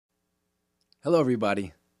Hello,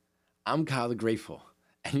 everybody. I'm Kyle the Grateful,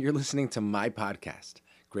 and you're listening to my podcast,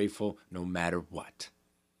 Grateful No Matter What.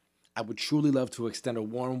 I would truly love to extend a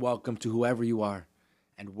warm welcome to whoever you are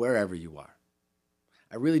and wherever you are.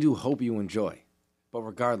 I really do hope you enjoy, but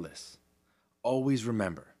regardless, always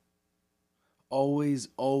remember, always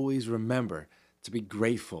remember to be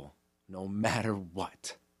grateful no matter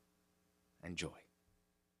what. Enjoy.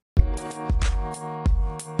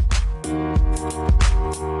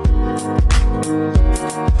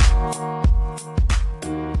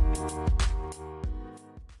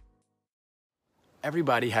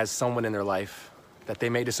 Everybody has someone in their life that they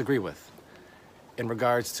may disagree with in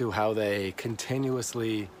regards to how they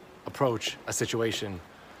continuously approach a situation,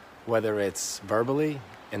 whether it's verbally,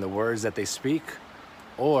 in the words that they speak,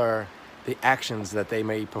 or the actions that they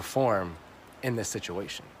may perform in this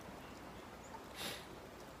situation.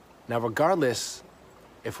 Now, regardless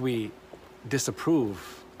if we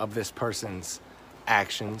disapprove of this person's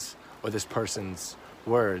actions or this person's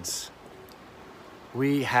words,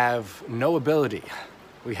 we have no ability,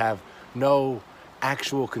 we have no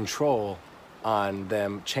actual control on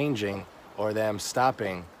them changing or them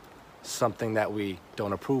stopping something that we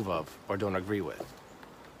don't approve of or don't agree with.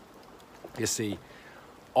 You see,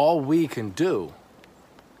 all we can do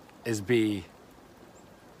is be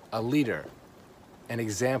a leader, an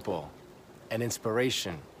example, an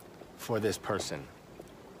inspiration for this person.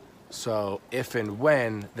 So if and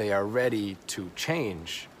when they are ready to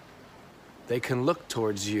change, they can look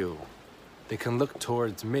towards you, they can look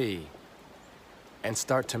towards me and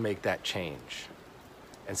start to make that change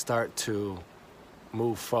and start to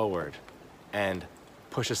move forward and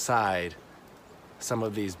push aside some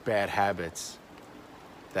of these bad habits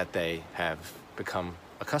that they have become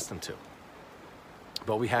accustomed to.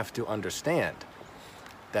 But we have to understand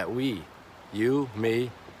that we, you, me,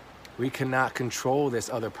 we cannot control this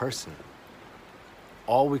other person.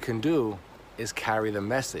 All we can do is carry the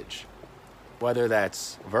message, whether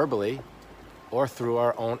that's verbally or through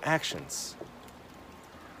our own actions.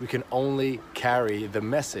 We can only carry the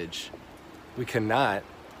message. We cannot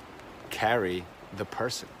carry the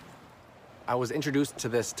person. I was introduced to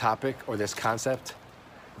this topic or this concept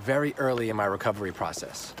very early in my recovery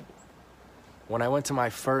process. When I went to my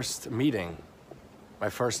first meeting, my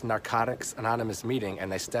first Narcotics Anonymous meeting,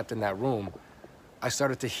 and I stepped in that room, I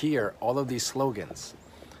started to hear all of these slogans,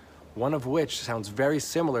 one of which sounds very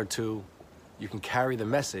similar to, you can carry the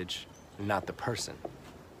message, not the person.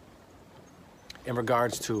 In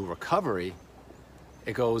regards to recovery,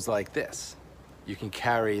 it goes like this. You can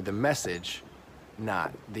carry the message,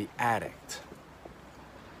 not the addict.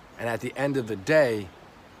 And at the end of the day,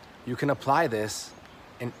 you can apply this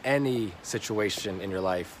in any situation in your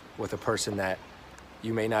life with a person that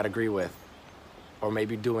you may not agree with, or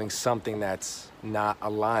maybe doing something that's not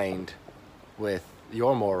aligned with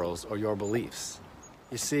your morals or your beliefs.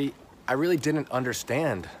 You see, I really didn't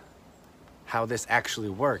understand how this actually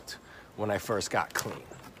worked when I first got clean.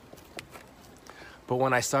 But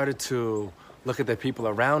when I started to look at the people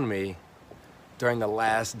around me during the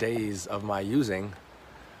last days of my using,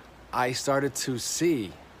 I started to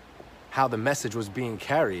see how the message was being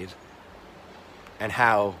carried and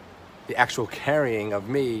how the actual carrying of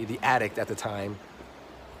me, the addict at the time,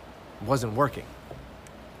 wasn't working.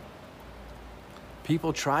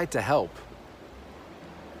 People tried to help,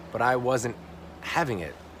 but I wasn't having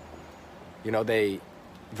it. You know, they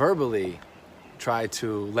verbally tried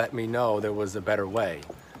to let me know there was a better way,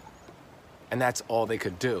 and that's all they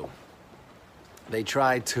could do. They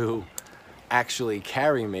tried to actually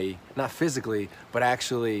carry me, not physically, but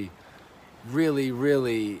actually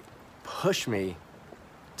really push me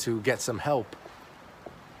to get some help,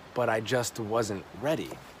 but I just wasn't ready.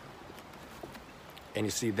 And you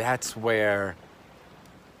see, that's where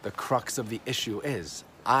the crux of the issue is.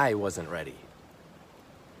 I wasn't ready.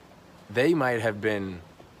 They might have been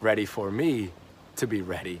ready for me to be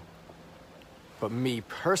ready, but me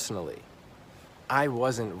personally, I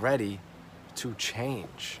wasn't ready to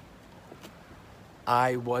change.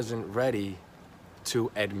 I wasn't ready to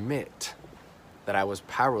admit that I was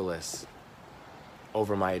powerless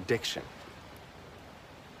over my addiction.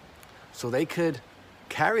 So they could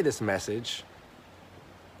carry this message.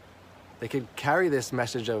 They could carry this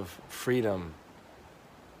message of freedom,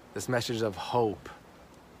 this message of hope,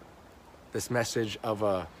 this message of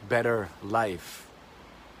a better life,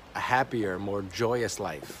 a happier, more joyous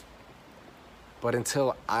life. But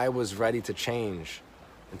until I was ready to change,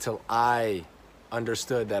 until I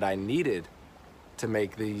understood that I needed to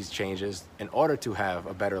make these changes in order to have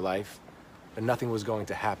a better life, then nothing was going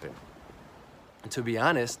to happen. And to be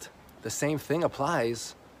honest, the same thing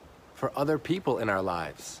applies for other people in our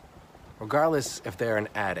lives. regardless if they're an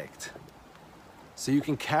addict. So you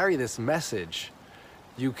can carry this message.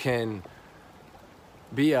 You can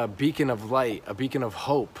be a beacon of light, a beacon of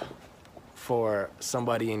hope for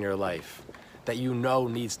somebody in your life that you know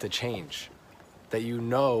needs to change, that you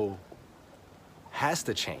know has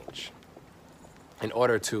to change in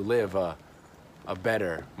order to live a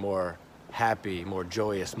better, more happy, more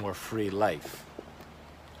joyous, more free life.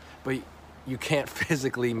 But you can't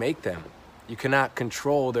physically make them. You cannot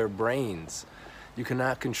control their brains. You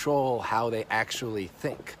cannot control how they actually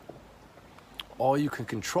think. All you can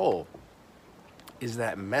control is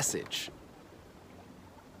that message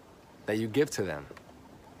that you give to them,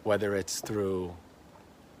 whether it's through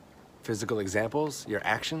physical examples, your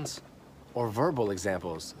actions, or verbal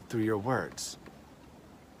examples through your words.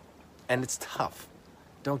 And it's tough,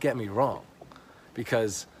 don't get me wrong,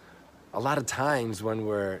 because a lot of times when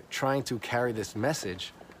we're trying to carry this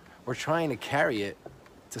message, we're trying to carry it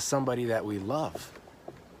to somebody that we love,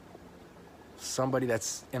 somebody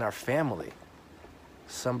that's in our family,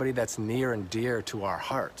 somebody that's near and dear to our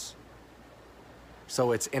hearts.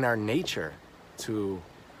 So it's in our nature to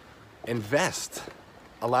invest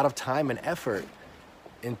a lot of time and effort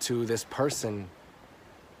into this person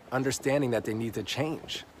understanding that they need to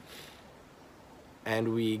change.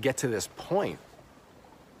 And we get to this point,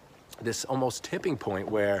 this almost tipping point,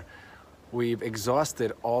 where we've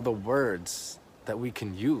exhausted all the words that we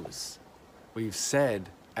can use. We've said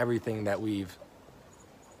everything that we've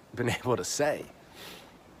been able to say.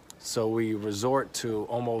 So we resort to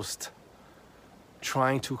almost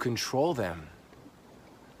trying to control them.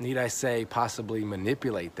 Need I say, possibly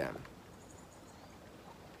manipulate them.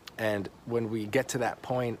 And when we get to that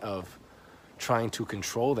point of trying to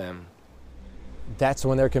control them, that's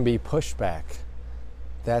when there can be pushback.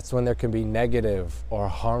 That's when there can be negative or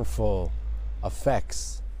harmful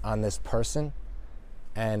effects on this person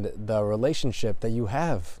and the relationship that you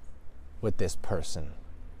have with this person.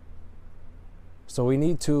 So we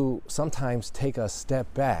need to sometimes take a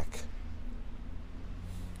step back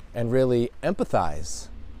and really empathize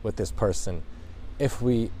with this person if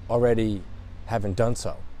we already haven't done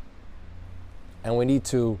so. And we need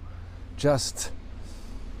to just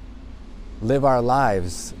live our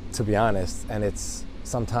lives, to be honest. And it's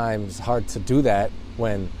sometimes hard to do that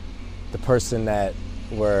when the person that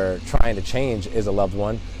we're trying to change is a loved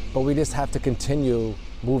one, but we just have to continue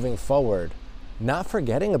moving forward, not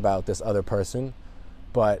forgetting about this other person,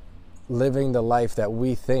 but living the life that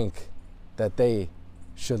we think that they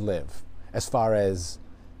should live, as far as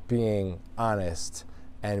being honest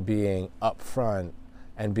and being upfront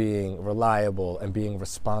and being reliable and being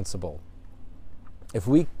responsible. If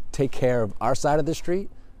we take care of our side of the street,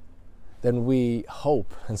 then we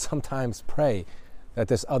hope and sometimes pray that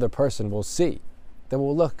this other person will see, that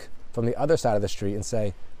will look from the other side of the street and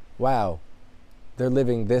say, wow, they're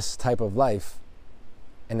living this type of life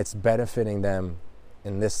and it's benefiting them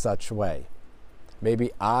in this such way.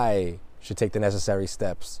 Maybe I should take the necessary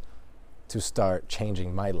steps to start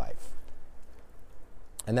changing my life.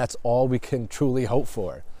 And that's all we can truly hope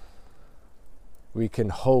for. We can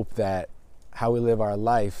hope that how we live our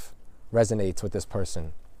life resonates with this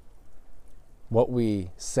person. What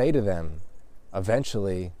we say to them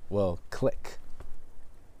eventually will click,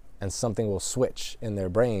 and something will switch in their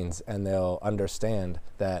brains, and they'll understand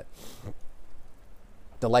that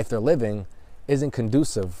the life they're living isn't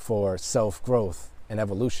conducive for self-growth and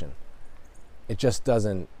evolution. It just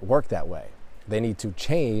doesn't work that way. They need to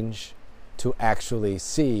change to actually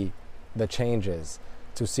see the changes,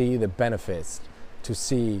 to see the benefits, to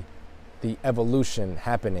see the evolution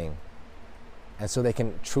happening, and so they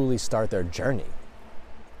can truly start their journey.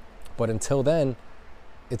 But until then,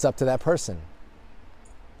 it's up to that person.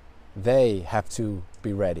 They have to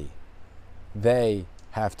be ready. They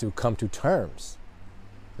have to come to terms.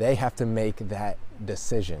 They have to make that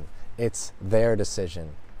decision. It's their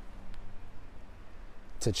decision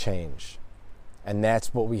to change. And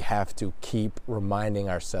that's what we have to keep reminding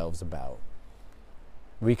ourselves about.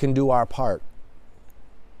 We can do our part.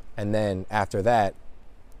 And then after that,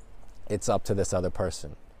 it's up to this other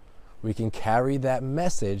person. We can carry that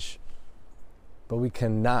message, but we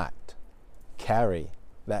cannot carry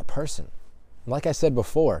that person. Like I said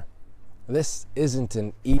before, this isn't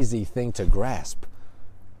an easy thing to grasp.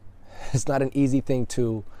 It's not an easy thing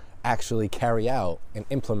to actually carry out and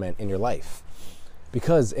implement in your life.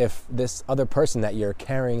 Because if this other person that you're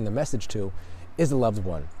carrying the message to is a loved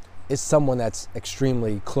one, is someone that's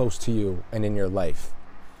extremely close to you and in your life,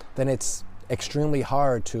 then it's extremely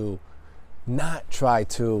hard to not try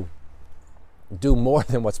to do more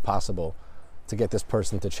than what's possible to get this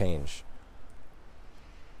person to change.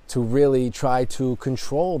 To really try to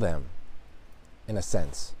control them in a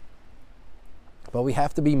sense. But we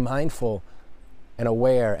have to be mindful and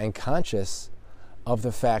aware and conscious of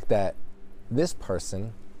the fact that this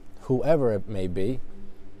person, whoever it may be,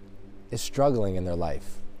 is struggling in their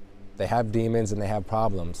life. They have demons and they have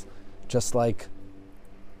problems, just like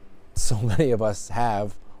so many of us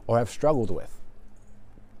have or have struggled with.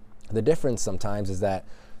 The difference sometimes is that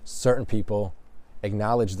certain people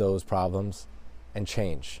acknowledge those problems and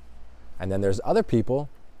change. And then there's other people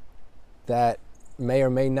that may or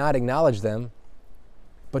may not acknowledge them,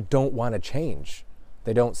 but don't want to change.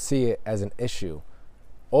 They don't see it as an issue,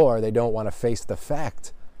 or they don't want to face the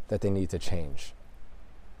fact that they need to change.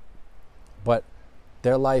 But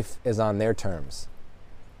their life is on their terms.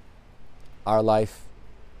 Our life,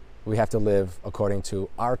 we have to live according to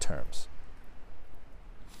our terms.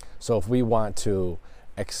 So if we want to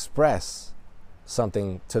express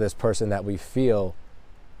something to this person that we feel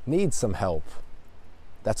needs some help,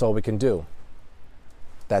 that's all we can do.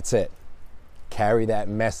 That's it. Carry that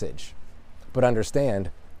message. But understand,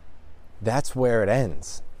 that's where it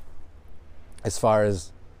ends as far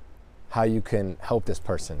as how you can help this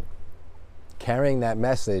person. Carrying that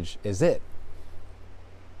message is it.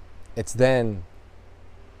 It's then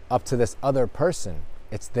up to this other person.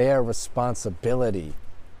 It's their responsibility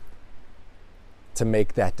to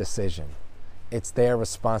make that decision. It's their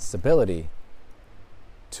responsibility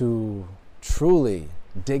to truly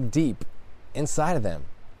dig deep inside of them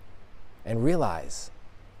and realize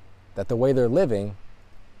that the way they're living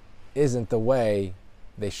isn't the way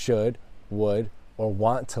they should, would, or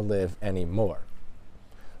want to live anymore.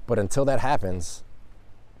 But until that happens,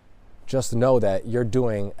 just know that you're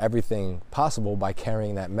doing everything possible by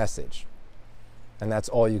carrying that message. And that's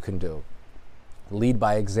all you can do. Lead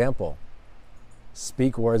by example.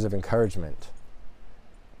 Speak words of encouragement.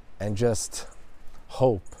 And just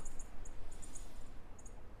hope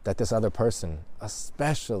that this other person,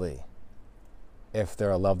 especially if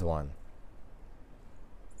they're a loved one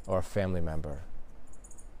or a family member,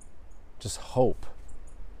 just hope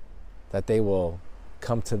that they will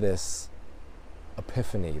come to this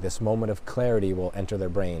epiphany, this moment of clarity will enter their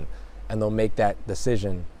brain, and they'll make that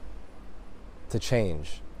decision to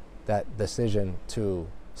change, that decision to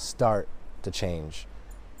start to change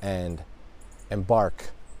and embark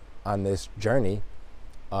on this journey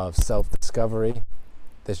of self-discovery,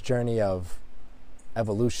 this journey of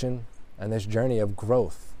evolution, and this journey of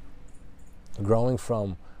growth, growing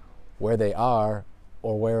from where they are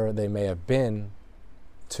or where they may have been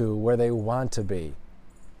to where they want to be,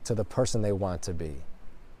 to the person they want to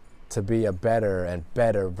be a better and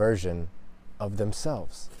better version of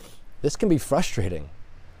themselves. This can be frustrating.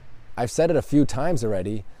 I've said it a few times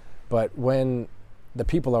already, but when the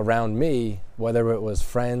people around me, whether it was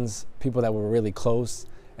friends, people that were really close,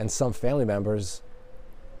 and some family members,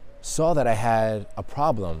 saw that I had a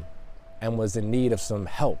problem and was in need of some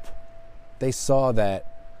help. They saw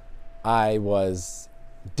that I was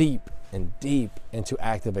deep into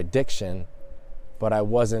active addiction, but I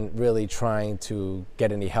wasn't really trying to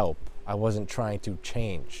get any help. I wasn't trying to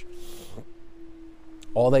change.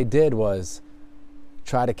 All they did was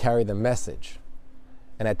try to carry the message.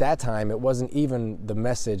 And at that time, it wasn't even the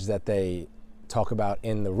message that they talk about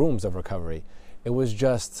in the rooms of recovery. It was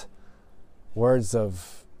just words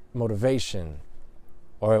of motivation,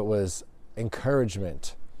 or it was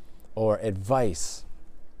encouragement or advice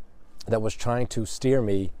that was trying to steer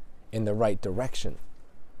me in the right direction.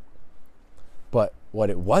 But what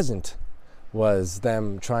it wasn't was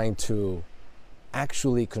them trying to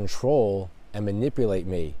actually control and manipulate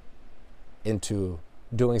me into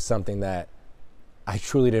doing something that I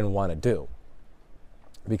truly didn't want to do.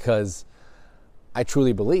 Because I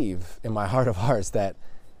truly believe in my heart of hearts that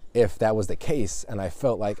if that was the case and I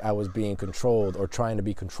felt like I was being controlled or trying to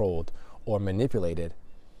be controlled or manipulated,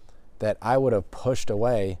 that I would have pushed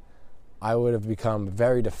away, I would have become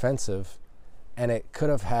very defensive, and it could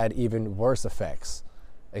have had even worse effects.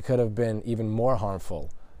 It could have been even more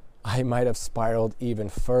harmful. I might have spiraled even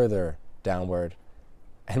further downward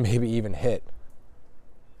and maybe even hit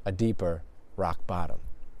a deeper rock bottom.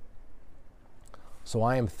 So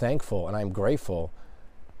I am thankful and I'm grateful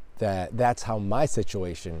that that's how my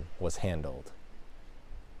situation was handled.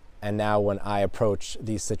 And now when I approach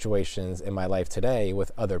these situations in my life today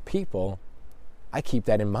with other people, I keep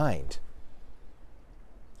that in mind.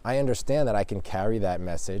 I understand that I can carry that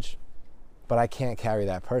message, but I can't carry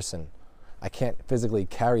that person. I can't physically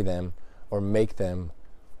carry them or make them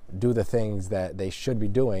do the things that they should be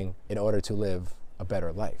doing in order to live a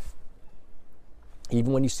better life.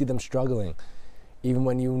 Even when you see them struggling, even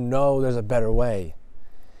when you know there's a better way,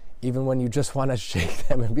 even when you just want to shake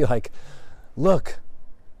them and be like, look,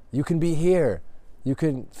 you can be here. You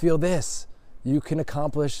can feel this. You can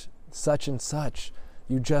accomplish such and such.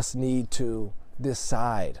 You just need to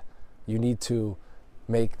decide. You need to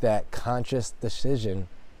make that conscious decision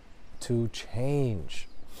to change.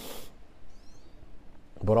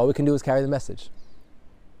 But all we can do is carry the message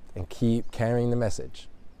and keep carrying the message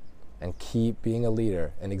and keep being a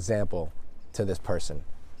leader, an example to this person,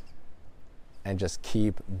 and just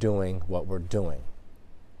keep doing what we're doing.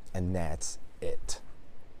 And that's it.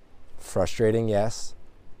 Frustrating, yes.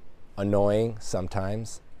 Annoying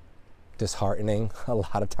sometimes. Disheartening a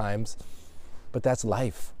lot of times. But that's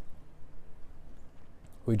life.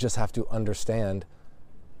 We just have to understand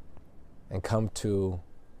and come to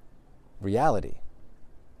reality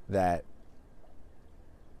that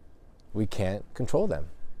we can't control them.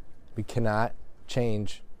 We cannot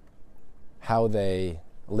change how they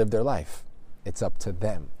live their life. It's up to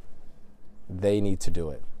them. They need to do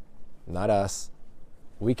it, not us.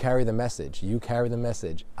 We carry the message. You carry the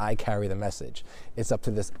message. I carry the message. It's up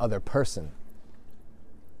to this other person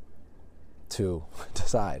to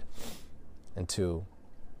decide and to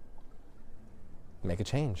make a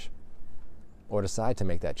change or decide to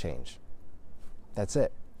make that change. That's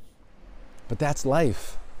it. But that's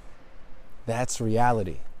life. That's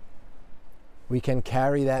reality. We can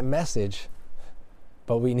carry that message,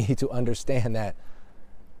 but we need to understand that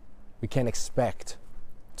we can't expect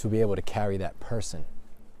to be able to carry that person.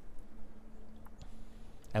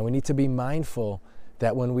 And we need to be mindful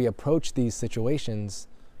that when we approach these situations,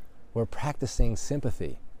 we're practicing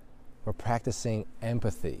sympathy. We're practicing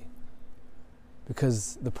empathy.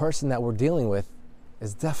 Because the person that we're dealing with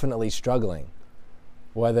is definitely struggling,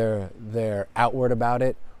 whether they're outward about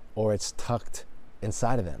it or it's tucked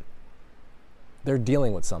inside of them. They're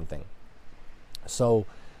dealing with something. So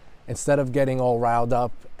instead of getting all riled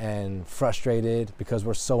up and frustrated because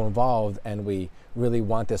we're so involved and we really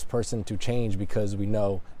want this person to change because we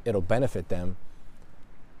know it'll benefit them,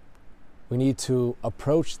 we need to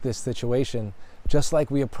approach this situation just like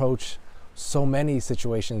we approach so many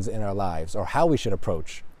situations in our lives, or how we should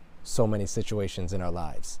approach so many situations in our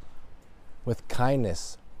lives, with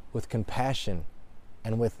kindness, with compassion,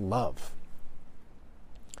 and with love.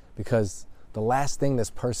 Because the last thing this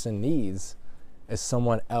person needs is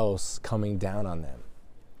someone else coming down on them,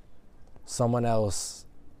 someone else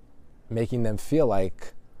making them feel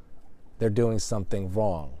like they're doing something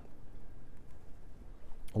wrong,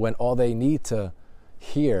 when all they need to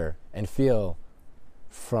hear and feel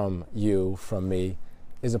from you, from me,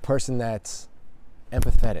 is a person that's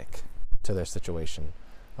empathetic to their situation,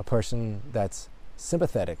 a person that's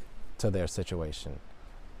sympathetic to their situation,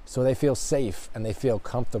 so they feel safe and they feel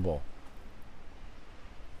comfortable.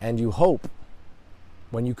 And you hope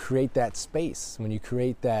when you create that space, when you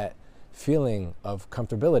create that feeling of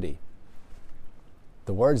comfortability,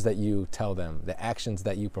 the words that you tell them, the actions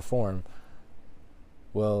that you perform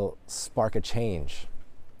will spark a change,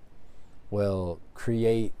 will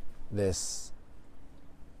create this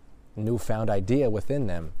newfound idea within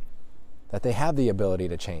them that they have the ability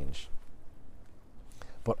to change.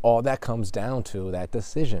 But all that comes down to that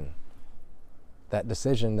decision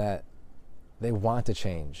that they want to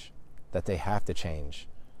change, that they have to change.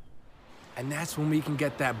 And that's when we can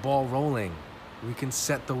get that ball rolling. We can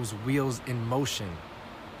set those wheels in motion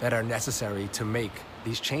that are necessary to make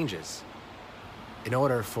these changes. In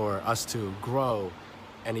order for us to grow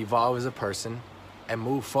and evolve as a person and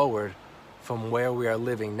move forward from where we are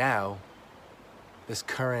living now, this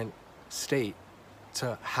current state,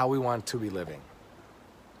 to how we want to be living,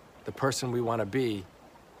 the person we want to be,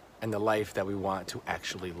 and the life that we want to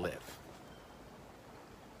actually live.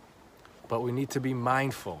 But we need to be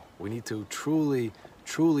mindful. We need to truly,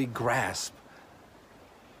 truly grasp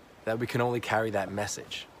that we can only carry that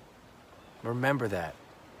message. Remember that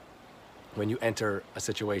when you enter a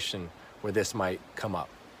situation where this might come up.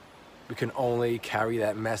 We can only carry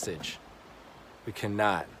that message. We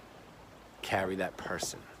cannot carry that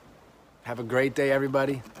person. Have a great day,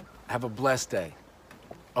 everybody. Have a blessed day.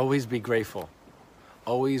 Always be grateful.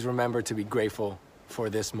 Always remember to be grateful for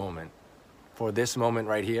this moment. For this moment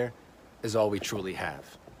right here is all we truly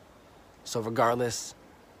have. So regardless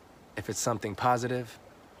if it's something positive,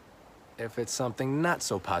 if it's something not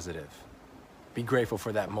so positive, be grateful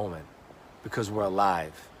for that moment, because we're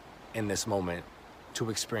alive in this moment to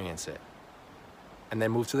experience it. And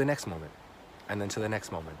then move to the next moment, and then to the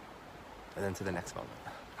next moment, and then to the next moment.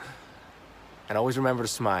 And always remember to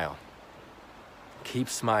smile. Keep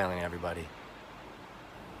smiling, everybody.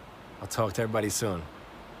 I'll talk to everybody soon.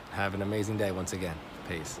 Have an amazing day once again.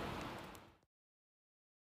 Peace.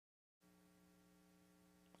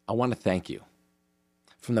 I want to thank you.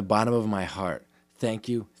 From the bottom of my heart, thank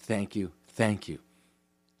you, thank you, thank you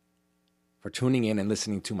for tuning in and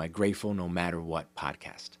listening to my Grateful No Matter What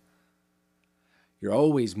podcast. You're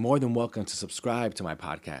always more than welcome to subscribe to my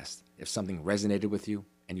podcast if something resonated with you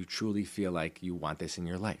and you truly feel like you want this in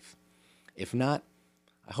your life. If not,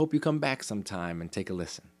 I hope you come back sometime and take a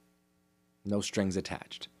listen. No strings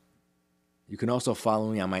attached. You can also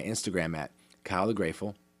follow me on my Instagram at Kyle the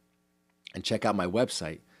Grateful and check out my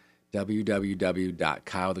website,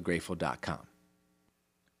 www.kylethegrateful.com.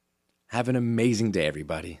 Have an amazing day,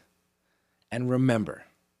 everybody. And remember,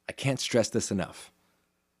 I can't stress this enough.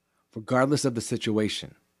 Regardless of the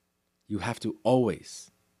situation, you have to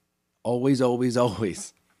always, always, always,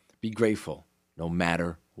 always be grateful, no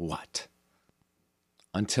matter what.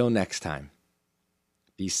 Until next time,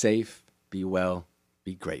 be safe, be well,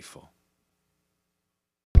 be grateful.